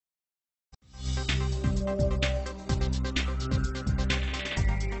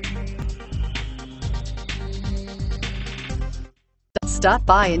Stop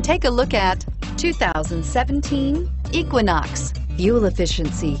by and take a look at 2017 Equinox. Fuel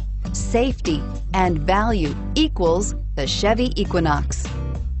efficiency, safety, and value equals the Chevy Equinox.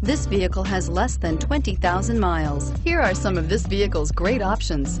 This vehicle has less than 20,000 miles. Here are some of this vehicle's great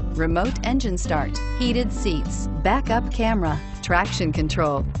options: remote engine start, heated seats, backup camera, traction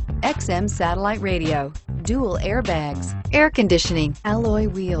control, XM satellite radio, dual airbags, air conditioning, alloy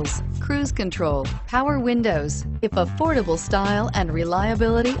wheels, cruise control, power windows. If affordable style and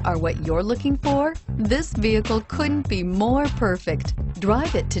reliability are what you're looking for, this vehicle couldn't be more perfect.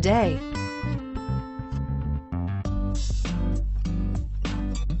 Drive it today.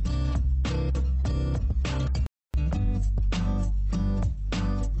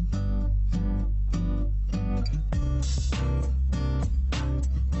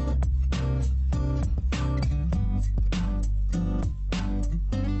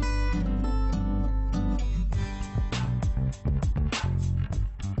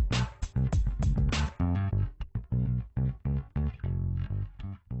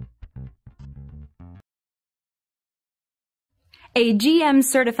 A GM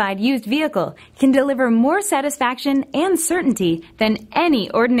certified used vehicle can deliver more satisfaction and certainty than any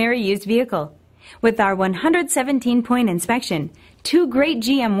ordinary used vehicle. With our 117-point inspection, 2 great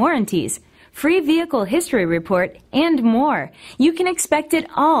GM warranties, free vehicle history report, and more, you can expect it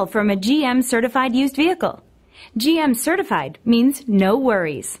all from a GM certified used vehicle. GM certified means no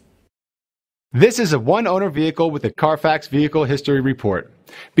worries. This is a one-owner vehicle with a Carfax Vehicle History Report.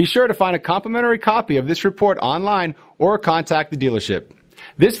 Be sure to find a complimentary copy of this report online or contact the dealership.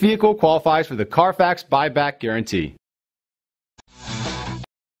 This vehicle qualifies for the Carfax Buyback Guarantee.